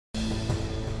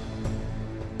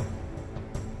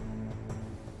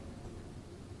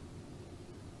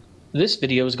This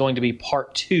video is going to be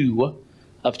part 2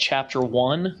 of chapter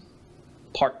 1,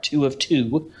 part 2 of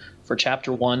 2 for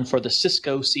chapter 1 for the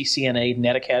Cisco CCNA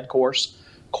NETACAD course,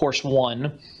 course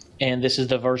 1, and this is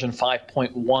the version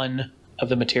 5.1 of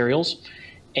the materials.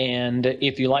 And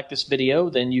if you like this video,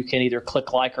 then you can either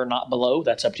click like or not below.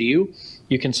 That's up to you.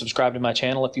 You can subscribe to my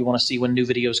channel if you want to see when new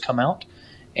videos come out.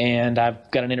 And I've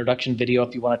got an introduction video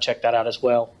if you want to check that out as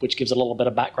well, which gives a little bit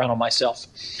of background on myself.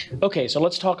 Okay, so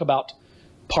let's talk about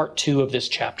part 2 of this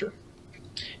chapter.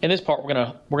 In this part, we're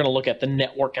gonna look at the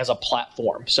network as a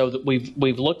platform. So that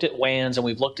we've looked at WANs and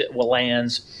we've looked at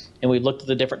LANs and we've looked at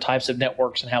the different types of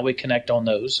networks and how we connect on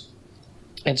those.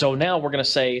 And so now we're going to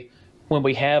say, when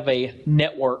we have a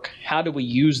network, how do we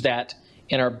use that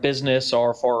in our business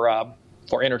or for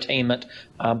entertainment?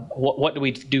 What do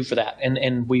we do for that?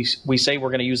 And we say we're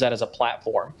going to use that as a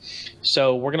platform.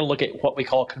 So we're going to look at what we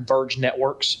call converged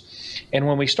networks. And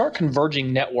when we start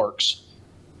converging networks,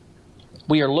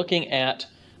 we are looking at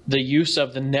the use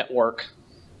of the network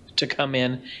to come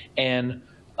in and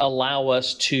allow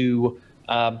us to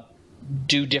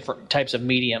do different types of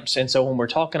mediums. And so when we're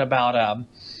talking about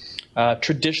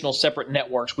traditional separate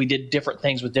networks, we did different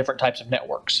things with different types of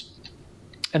networks.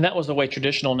 And that was the way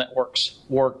traditional networks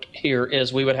worked here,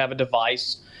 is we would have a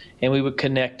device and we would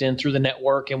connect in through the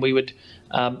network and we would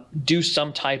do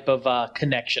some type of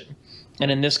connection. And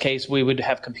in this case, we would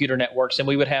have computer networks and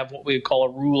we would have what we would call a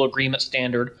rule agreement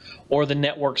standard, or the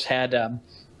networks had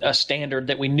a standard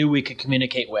that we knew we could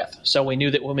communicate with. So we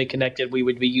knew that when we connected, we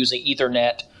would be using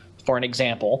Ethernet, for an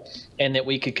example, and that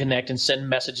we could connect and send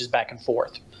messages back and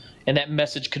forth. And that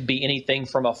message could be anything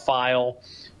from a file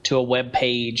to a web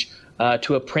page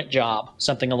to a print job,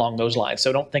 something along those lines.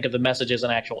 So don't think of the message as an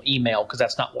actual email, because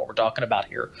that's not what we're talking about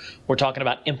here. We're talking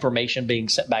about information being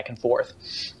sent back and forth.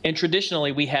 And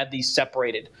traditionally, we had these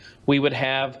separated. We would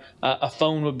have a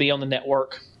phone would be on the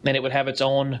network, and it would have its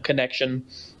own connection,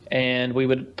 and we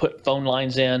would put phone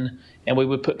lines in, and we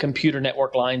would put computer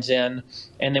network lines in,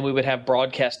 and then we would have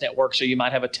broadcast networks. So you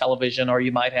might have a television, or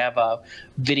you might have a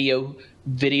video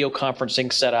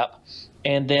conferencing set up.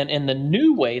 And then in the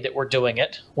new way that we're doing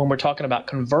it, when we're talking about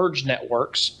converged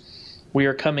networks, we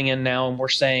are coming in now and we're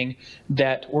saying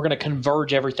that we're going to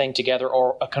converge everything together,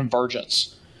 or a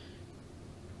convergence.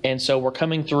 And so we're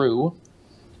coming through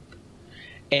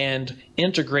and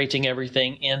integrating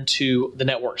everything into the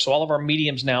network. So all of our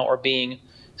mediums now are being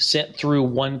sent through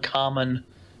one common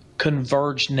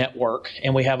converged network,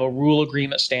 and we have a rule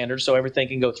agreement standard so everything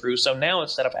can go through. So now,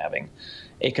 instead of having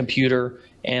a computer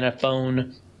and a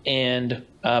phone and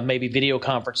maybe video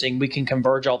conferencing, we can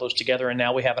converge all those together, and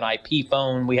now we have an IP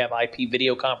phone, we have IP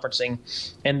video conferencing,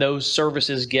 and those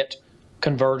services get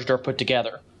converged or put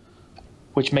together,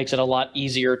 which makes it a lot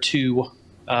easier to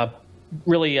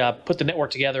really put the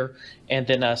network together and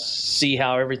then see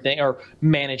how everything, or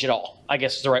manage it all, I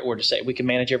guess is the right word to say. We can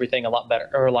manage everything a lot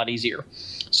better, or a lot easier.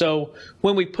 So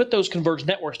when we put those converged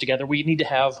networks together, we need to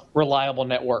have reliable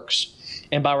networks.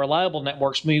 And by reliable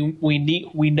networks, we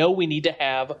know we need to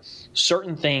have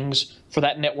certain things for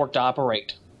that network to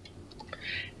operate.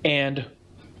 And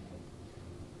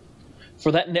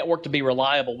for that network to be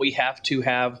reliable, we have to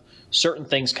have certain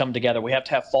things come together. We have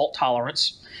to have fault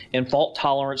tolerance, and fault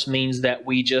tolerance means that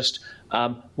we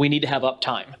need to have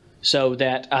uptime. So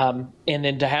that, and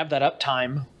then to have that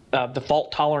uptime, the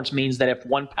fault tolerance means that if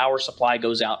one power supply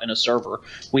goes out in a server,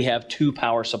 we have 2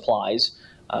 power supplies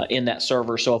in that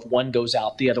server. So if one goes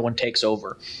out, the other one takes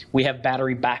over. We have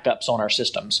battery backups on our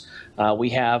systems.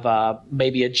 We have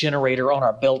maybe a generator on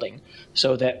our building,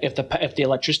 so that if the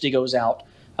electricity goes out,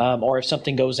 or if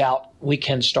something goes out, we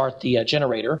can start the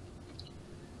generator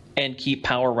and keep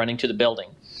power running to the building.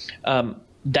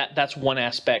 That's one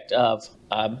aspect of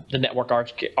the network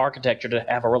architecture, to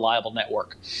have a reliable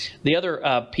network. The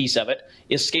other piece of it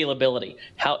is scalability.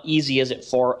 How easy is it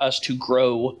for us to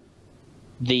grow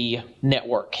the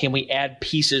network? Can we add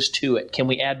pieces to it? Can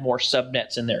we add more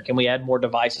subnets in there? Can we add more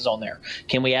devices on there?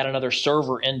 Can we add another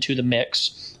server into the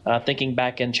mix? Thinking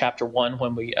back in chapter 1,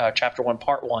 when we chapter 1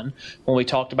 part 1, when we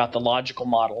talked about the logical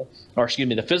model, or excuse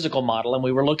me, the physical model, and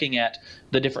we were looking at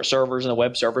the different servers and the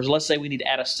web servers. Let's say we need to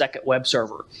add a second web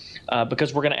server,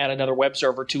 because we're going to add another web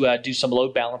server to do some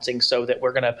load balancing, so that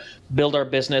we're going to build our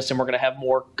business and we're going to have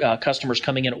more customers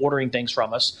coming in ordering things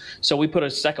from us. So we put a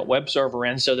second web server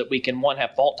in so that we can, one,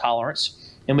 have fault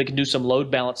tolerance, and we can do some load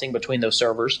balancing between those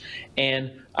servers,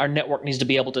 and our network needs to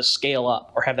be able to scale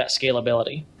up, or have that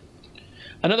scalability.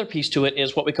 Another piece to it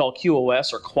is what we call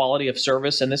QoS, or quality of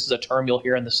service, and this is a term you'll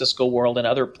hear in the Cisco world and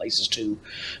other places too.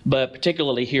 But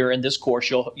particularly here in this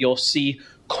course, you'll see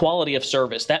quality of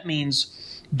service. That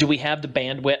means Do we have the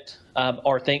bandwidth,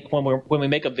 or think when we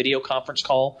make a video conference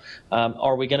call,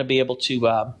 are we going to be able to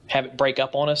have it break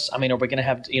up on us? I mean, are we going to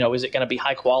have, is it going to be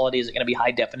high quality? Is it going to be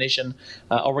high definition?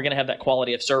 Are we going to have that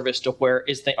quality of service to where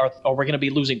are we going to be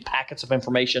losing packets of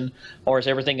information, or is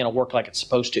everything going to work like it's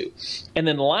supposed to? And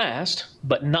then last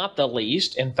but not the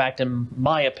least, in fact, in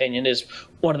my opinion, is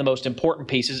one of the most important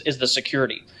pieces is the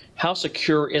security. How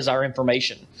secure is our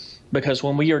information? Because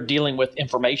when we are dealing with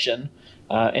information,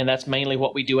 and that's mainly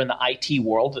what we do in the IT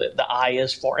world. The I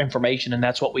is for information, and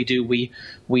that's what we do. We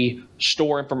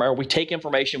store information, we take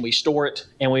information, we store it,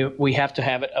 and we have to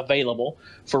have it available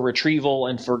for retrieval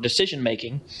and for decision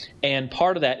making. And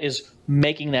part of that is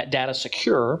making that data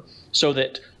secure so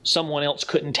that someone else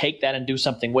couldn't take that and do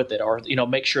something with it, or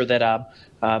make sure that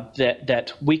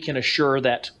that we can assure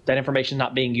that that information is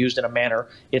not being used in a manner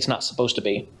it's not supposed to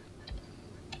be.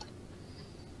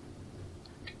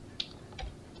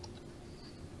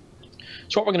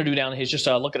 So what we're going to do down here is just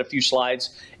look at a few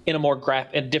slides in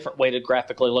a different way to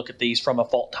graphically look at these from a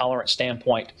fault tolerance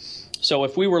standpoint. So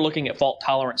if we were looking at fault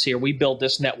tolerance here, we build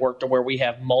this network to where we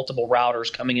have multiple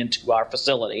routers coming into our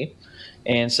facility.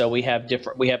 And so we have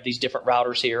these different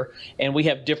routers here, and we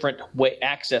have different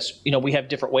access, we have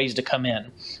different ways to come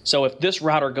in. So if this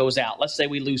router goes out, let's say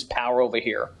we lose power over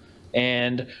here,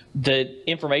 and the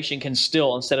information can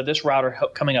still, instead of this router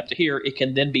coming up to here, it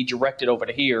can then be directed over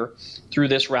to here through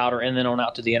this router and then on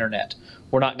out to the internet.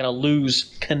 We're not going to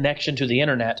lose connection to the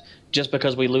internet just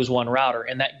because we lose one router,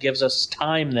 and that gives us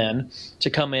time then to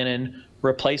come in and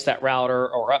replace that router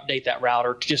or update that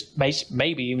router to just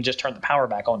maybe even just turn the power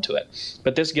back onto it.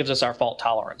 But this gives us our fault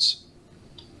tolerance.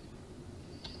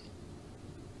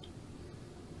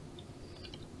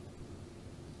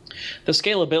 The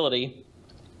scalability,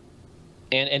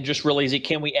 and just real easy,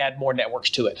 can we add more networks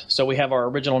to it? So we have our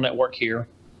original network here,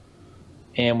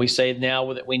 and we say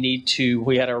now that we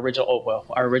had our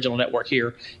original network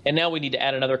here, and now we need to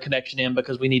add another connection in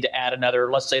because we need to add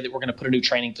another, let's say that we're going to put a new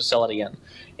training facility in,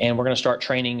 and we're going to start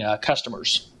training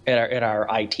customers at our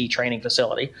IT training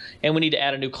facility, and we need to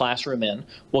add a new classroom in.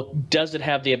 Well, does it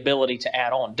have the ability to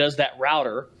add on? Does that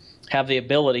router have the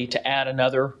ability to add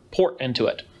another port into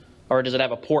it? Or does it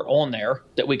have a port on there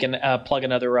that we can plug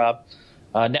another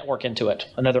network into it,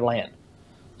 another LAN?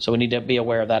 So we need to be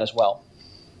aware of that as well.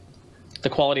 The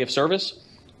quality of service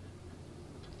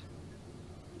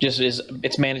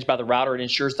it's managed by the router. It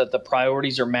ensures that the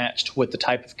priorities are matched with the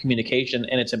type of communication,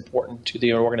 and it's important to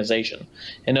the organization.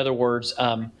 In other words,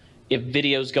 if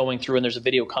video's going through and there's a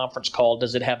video conference call,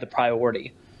 does it have the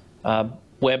priority?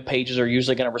 Web pages are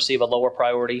usually going to receive a lower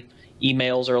priority.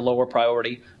 Emails are a lower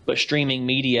priority, but streaming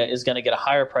media is going to get a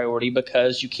higher priority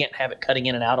because you can't have it cutting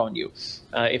in and out on you.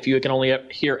 If you can only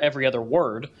hear every other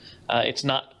word, it's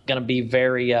not going to be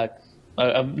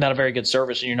not a very good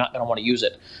service, and you're not going to want to use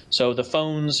it. So the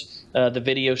phones, the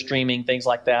video streaming, things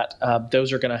like that,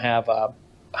 those are going to have a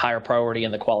higher priority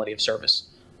in the quality of service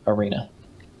arena.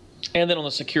 And then on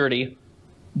the security,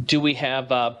 do we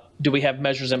have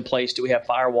measures in place? Do we have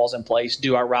firewalls in place?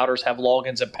 Do our routers have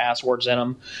logins and passwords in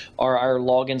them? Are our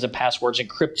logins and passwords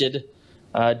encrypted?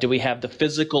 Do we have the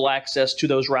physical access to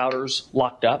those routers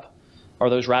locked up? Are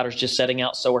those routers just setting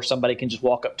out so where somebody can just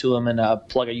walk up to them and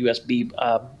plug a USB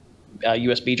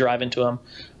drive into them,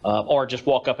 or just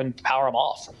walk up and power them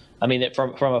off? I mean,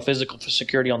 from a physical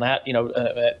security on that,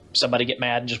 somebody get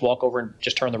mad and just walk over and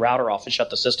just turn the router off and shut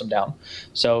the system down.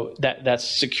 So that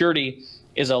security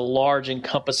is a large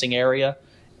encompassing area,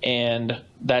 and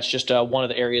that's just one of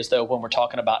the areas, though, when we're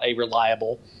talking about a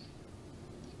reliable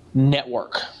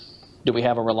network. Do we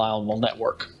have a reliable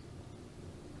network?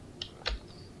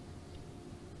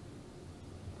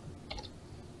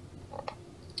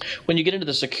 When you get into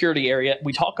the security area,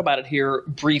 we talk about it here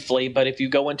briefly, but if you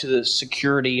go into the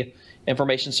security,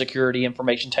 information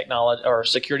technology, or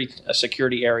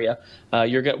security area,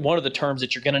 one of the terms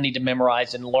that you're going to need to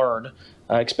memorize and learn,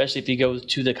 especially if you go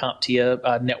to the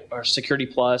CompTIA or Security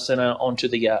Plus and onto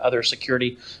the other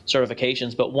security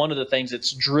certifications. But one of the things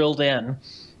that's drilled in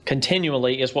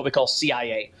continually is what we call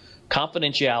CIA: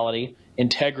 confidentiality,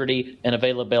 integrity, and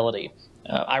availability.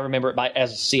 I remember it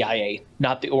as CIA,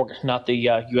 not the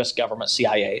U.S. government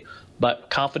CIA, but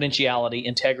confidentiality,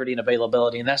 integrity, and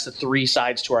availability. And that's the three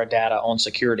sides to our data on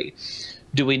security.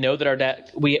 Do we know that our data,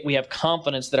 we have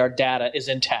confidence that our data is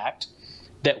intact,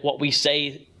 that what we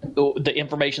say, the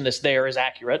information that's there is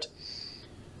accurate?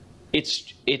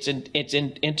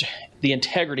 the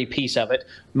integrity piece of it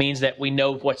means that we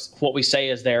know what we say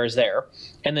is there,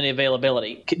 and then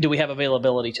availability. Do we have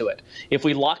availability to it? If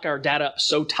we lock our data up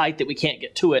so tight that we can't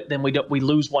get to it, then we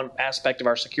lose one aspect of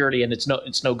our security, and it's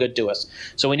no good to us.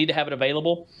 So we need to have it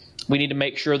available. We need to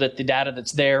make sure that the data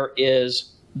that's there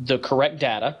is the correct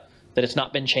data, that it's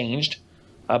not been changed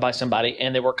by somebody,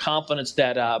 and that we're confident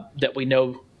that we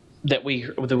know that we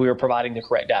are providing the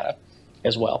correct data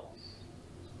as well.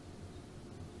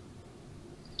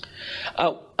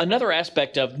 Another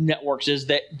aspect of networks is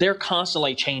that they're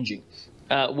constantly changing.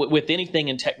 With anything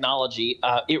in technology,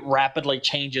 it rapidly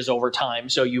changes over time,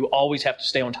 so you always have to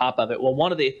stay on top of it. Well,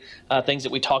 one of the things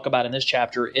that we talk about in this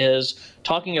chapter is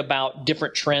talking about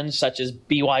different trends such as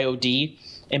BYOD.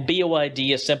 And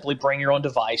BYOD is simply bring your own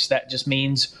device. That just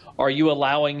means, are you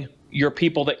allowing your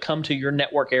people that come to your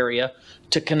network area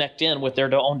to connect in with their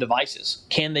own devices?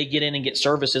 Can they get in and get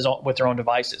services with their own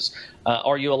devices?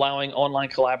 Are you allowing online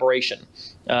collaboration?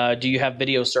 Do you have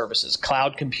video services,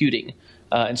 cloud computing?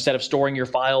 Instead of storing your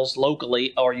files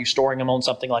locally, are you storing them on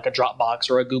something like a Dropbox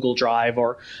or a Google Drive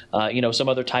or some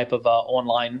other type of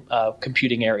online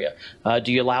computing area?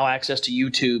 Do you allow access to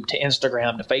YouTube, to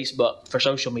Instagram, to Facebook, for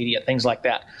social media, things like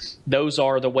that? Those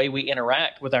are the way we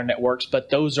interact with our networks, but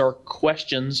those are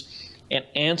questions and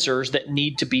answers that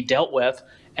need to be dealt with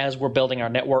as we're building our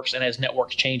networks and as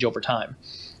networks change over time.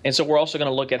 And so we're also going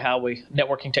to look at how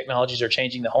networking technologies are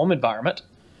changing the home environment,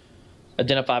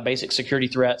 identify basic security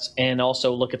threats, and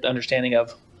also look at the understanding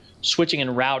of switching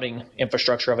and routing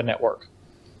infrastructure of a network.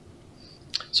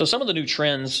 So some of the new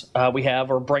trends we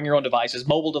have are bring your own devices,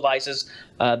 mobile devices.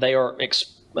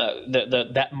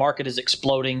 That market is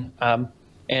exploding,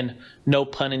 and no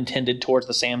pun intended towards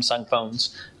the Samsung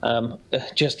phones.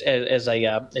 Just as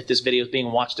if this video is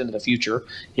being watched into the future,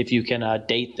 if you can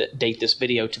date this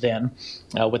video to then,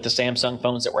 with the Samsung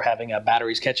phones that we're having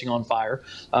batteries catching on fire.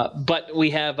 But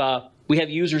we have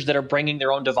users that are bringing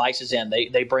their own devices in.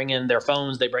 They bring in their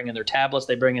phones, they bring in their tablets,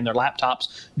 they bring in their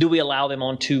laptops. Do we allow them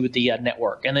onto the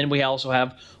network? And then we also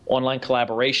have online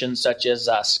collaboration such as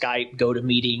Skype,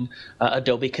 GoToMeeting,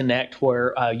 Adobe Connect,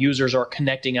 where users are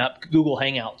connecting up, Google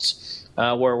Hangouts,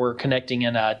 where we're connecting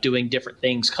and doing different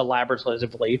things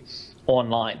collaboratively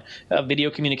online. Video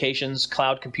communications,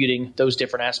 cloud computing, those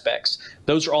different aspects.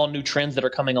 Those are all new trends that are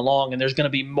coming along, and there's going to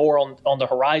be more on the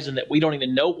horizon that we don't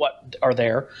even know what are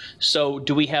there. So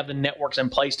do we have the networks in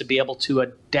place to be able to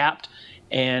adapt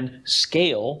and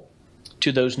scale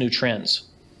to those new trends?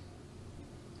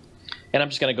 And I'm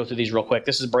just going to go through these real quick.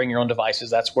 This is bring your own devices.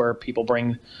 That's where people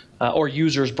bring, or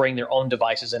users bring their own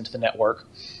devices into the network.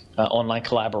 Online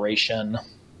collaboration,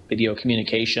 video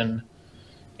communication,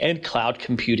 and cloud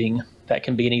computing. That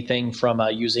can be anything from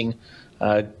using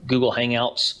Google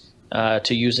Hangouts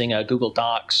to using Google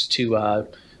Docs to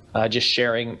just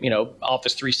sharing,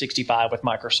 Office 365 with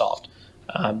Microsoft.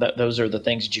 Those are the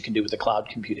things that you can do with the cloud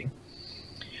computing.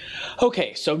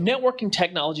 Okay, so networking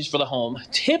technologies for the home.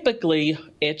 Typically,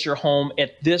 at your home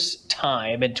at this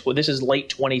time, and this is late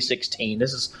 2016.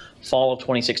 This is fall of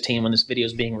 2016 when this video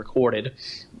is being recorded.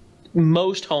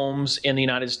 Most homes in the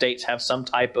United States have some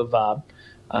type of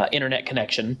internet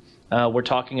connection. We're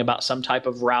talking about some type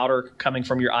of router coming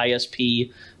from your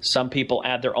ISP. Some people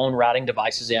add their own routing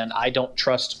devices in. I don't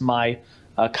trust my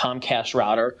Comcast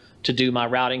router to do my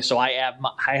routing, so I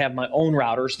have my own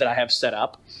routers that I have set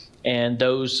up, and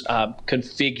those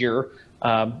configure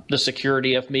the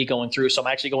security of me going through. So I'm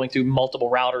actually going through multiple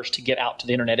routers to get out to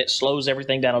the internet. It slows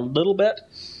everything down a little bit,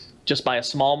 just by a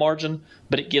small margin,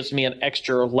 but it gives me an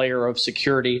extra layer of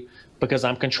security because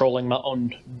I'm controlling my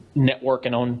own network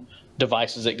and own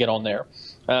devices that get on there.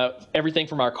 Everything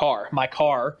from our car. My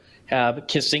car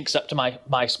syncs up to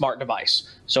my smart device.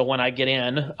 So when I get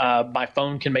in, my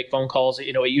phone can make phone calls. It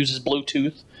uses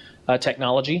Bluetooth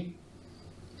technology.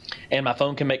 And my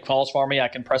phone can make calls for me. I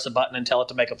can press a button and tell it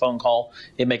to make a phone call.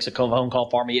 It makes a phone call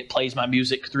for me. It plays my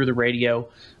music through the radio.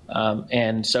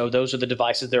 And so those are the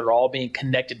devices that are all being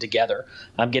connected together.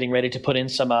 I'm getting ready to put in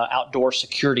some outdoor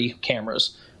security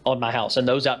cameras on my house. And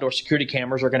those outdoor security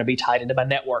cameras are going to be tied into my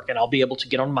network. And I'll be able to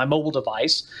get on my mobile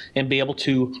device and be able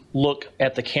to look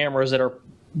at the cameras that are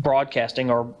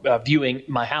broadcasting or viewing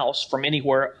my house from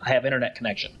anywhere I have internet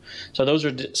connection. So those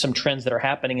are some trends that are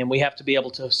happening, and we have to be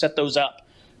able to set those up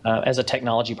as a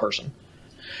technology person.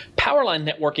 Power line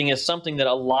networking is something that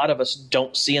a lot of us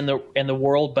don't see in the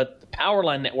world, but the power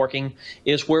line networking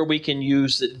is where we can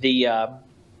use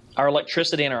our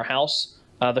electricity in our house,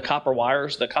 the copper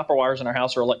wires. The copper wires in our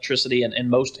house are electricity in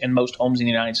most homes in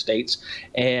the United States,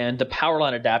 and the power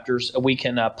line adapters we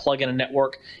can plug in a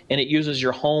network, and it uses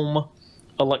your home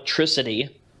electricity,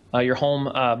 your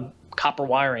home copper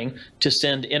wiring to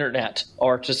send internet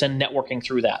or to send networking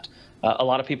through that. A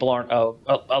lot of people aren't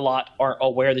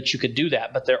aware that you could do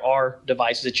that, but there are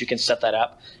devices that you can set that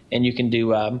up, and you can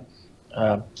do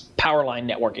power line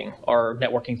networking or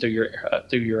networking through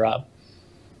your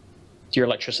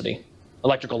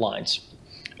electrical lines.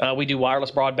 We do wireless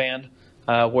broadband,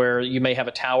 where you may have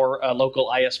a tower, a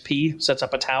local ISP sets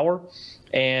up a tower,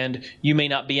 and you may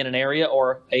not be in an area,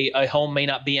 or a home may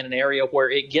not be in an area where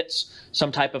it gets some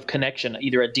type of connection,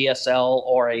 either a DSL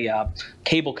or a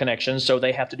cable connection, so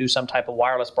they have to do some type of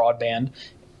wireless broadband.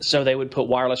 So they would put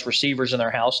wireless receivers in their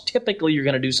house. Typically, you're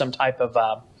going to do some type of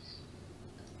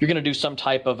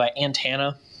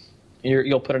antenna.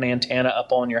 You'll put an antenna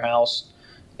up on your house,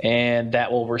 and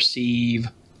that will receive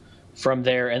from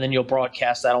there, and then you'll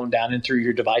broadcast that on down and through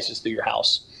your devices through your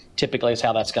house. Typically, is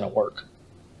how that's going to work.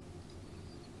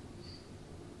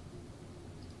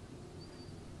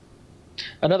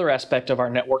 Another aspect of our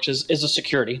networks is the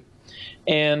security.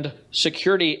 And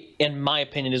security, in my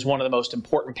opinion, is one of the most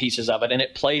important pieces of it, and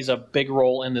it plays a big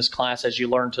role in this class as you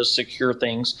learn to secure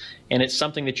things, and it's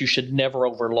something that you should never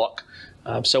overlook.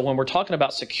 So when we're talking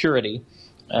about security,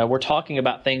 we're talking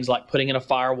about things like putting in a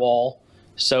firewall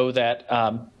so that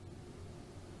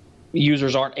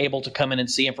users aren't able to come in and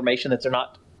see information that they're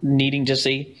not needing to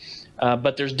see.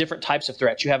 But there's different types of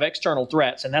threats. You have external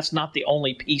threats, and that's not the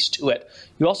only piece to it.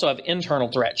 You also have internal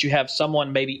threats. You have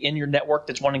someone maybe in your network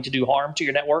that's wanting to do harm to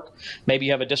your network. Maybe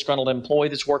you have a disgruntled employee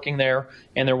that's working there,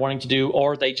 and they're wanting to do,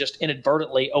 or they just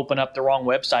inadvertently open up the wrong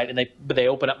website, and they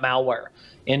open up malware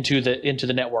into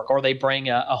the network, or they bring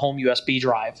a home USB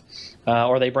drive,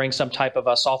 or they bring some type of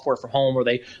a software from home, or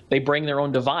they bring their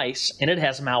own device and it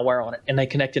has malware on it, and they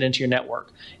connect it into your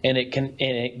network, and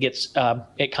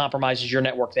it compromises your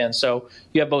network then. So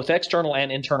you have both external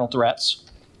and internal threats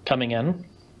coming in.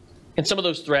 And some of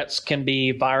those threats can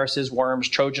be viruses, worms,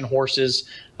 Trojan horses.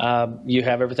 You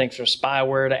have everything from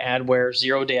spyware to adware,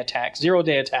 zero-day attacks.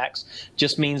 Zero-day attacks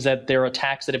just means that they're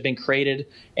attacks that have been created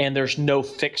and there's no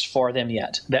fix for them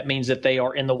yet. That means that they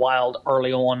are in the wild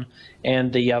early on,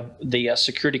 and the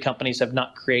security companies have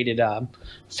not created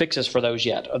fixes for those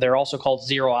yet. They're also called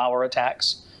zero-hour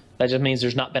attacks. That just means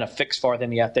there's not been a fix for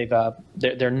them yet.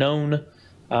 They're known,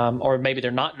 or maybe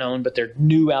they're not known, but they're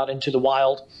new out into the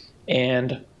wild,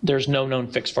 and there's no known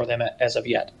fix for them as of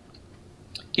yet.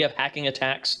 You have hacking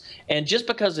attacks, and just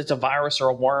because it's a virus or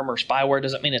a worm or spyware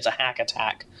doesn't mean it's a hack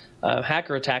attack.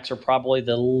 Hacker attacks are probably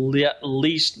the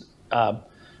least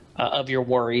of your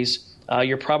worries.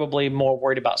 You're probably more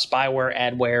worried about spyware,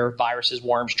 adware, viruses,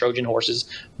 worms, Trojan horses,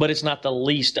 but it's not the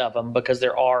least of them because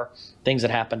there are things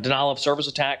that happen. Denial of service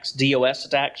attacks, DOS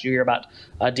attacks. You hear about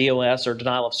DOS or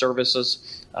denial of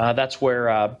services. That's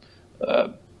where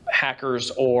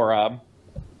hackers or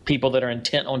people that are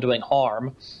intent on doing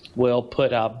harm will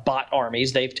put bot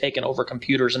armies. They've taken over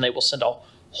computers, and they will send a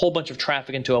whole bunch of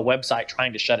traffic into a website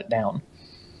trying to shut it down.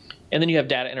 And then you have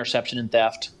data interception and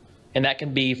theft, and that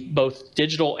can be both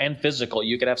digital and physical.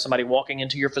 You could have somebody walking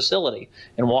into your facility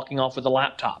and walking off with a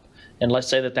laptop, and let's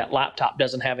say that laptop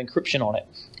doesn't have encryption on it,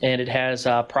 and it has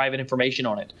private information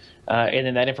on it, and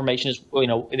then that information is,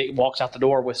 it walks out the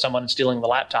door with someone stealing the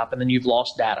laptop, and then you've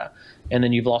lost data, and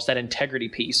then you've lost that integrity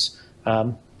piece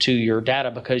to your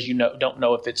data because you don't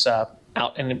know if it's out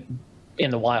in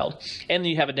the wild. And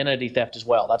then you have identity theft as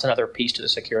well. That's another piece to the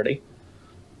security.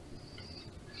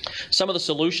 Some of the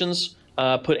solutions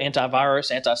put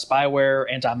antivirus, anti-spyware,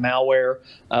 anti-malware.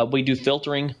 We do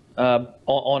filtering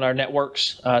on our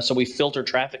networks, so we filter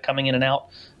traffic coming in and out.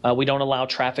 We don't allow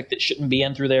traffic that shouldn't be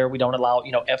in through there. We don't allow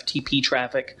FTP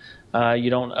traffic. You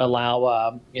don't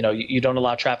allow you don't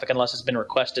allow traffic unless it's been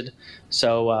requested.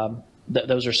 So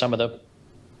those are some of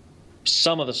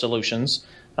the solutions.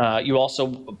 You also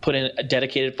put in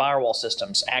dedicated firewall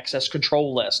systems, access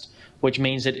control list, which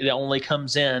means that it only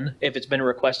comes in if it's been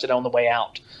requested on the way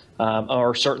out,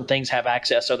 or certain things have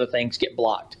access, other things get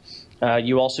blocked.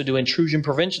 You also do intrusion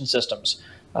prevention systems.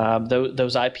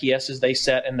 Those IPSs they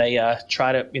set, and they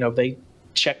try to, they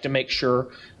check to make sure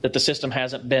that the system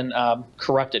hasn't been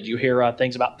corrupted. You hear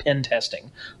things about pen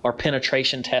testing or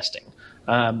penetration testing.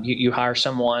 You hire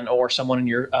someone, or someone in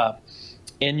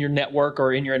your network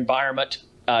or in your environment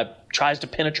tries to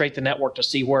penetrate the network to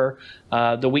see where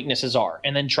the weaknesses are,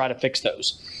 and then try to fix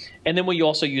those. And then we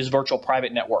also use virtual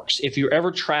private networks. If you're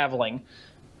ever traveling,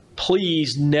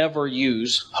 please never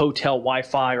use hotel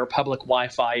Wi-Fi or public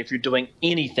Wi-Fi if you're doing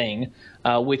anything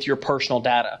with your personal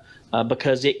data,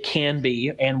 because it can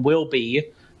be and will be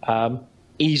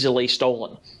easily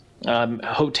stolen.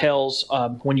 hotels,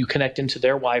 when you connect into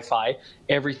their Wi-Fi,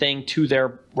 everything to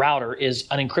their router is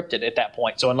unencrypted at that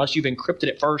point. So unless you've encrypted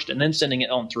it first and then sending it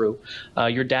on through,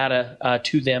 your data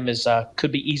to them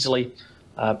could be easily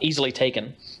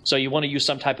taken. So you want to use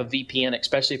some type of VPN,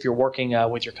 especially if you're working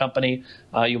with your company.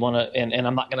 You want to, and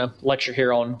I'm not going to lecture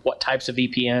here on what types of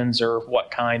VPNs or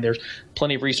what kind. There's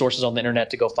plenty of resources on the internet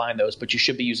to go find those, but you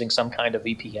should be using some kind of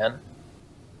VPN.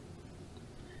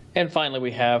 And finally,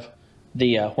 we have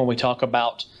the when we talk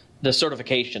about the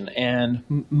certification, and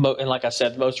like I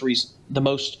said, the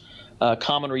most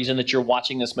common reason that you're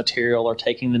watching this material or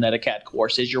taking the NETACAD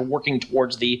course is you're working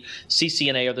towards the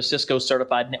CCNA, or the Cisco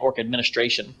Certified Network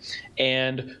Administration.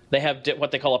 And they have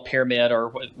what they call a pyramid,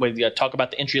 or we talk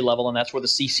about the entry level, and that's where the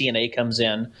CCNA comes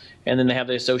in. And then they have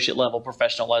the associate level,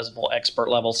 professional level, expert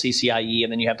level, CCIE,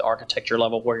 and then you have the architecture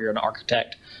level where you're an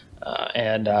architect.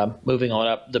 And moving on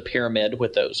up the pyramid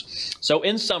with those. So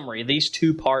in summary, these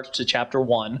two parts to Chapter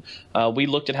 1, we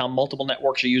looked at how multiple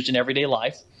networks are used in everyday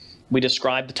life. We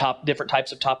described the different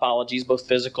types of topologies, both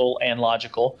physical and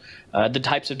logical, the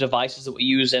types of devices that we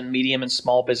use in medium and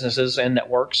small businesses and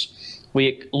networks.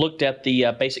 We looked at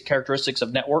the basic characteristics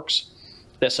of networks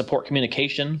that support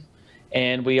communication,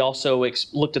 and we also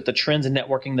looked at the trends in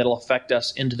networking that will affect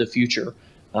us into the future.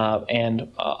 And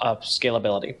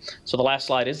scalability. So the last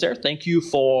slide is there. Thank you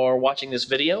for watching this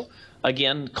video.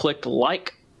 Again, click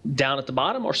like down at the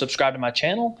bottom or subscribe to my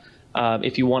channel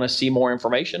if you want to see more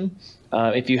information.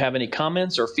 If you have any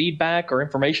comments or feedback or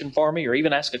information for me, or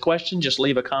even ask a question, just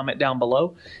leave a comment down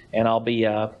below, and I'll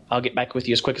get back with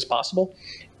you as quick as possible.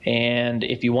 And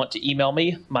if you want to email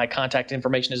me, my contact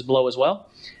information is below as well.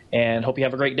 And hope you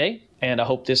have a great day, and I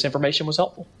hope this information was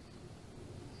helpful.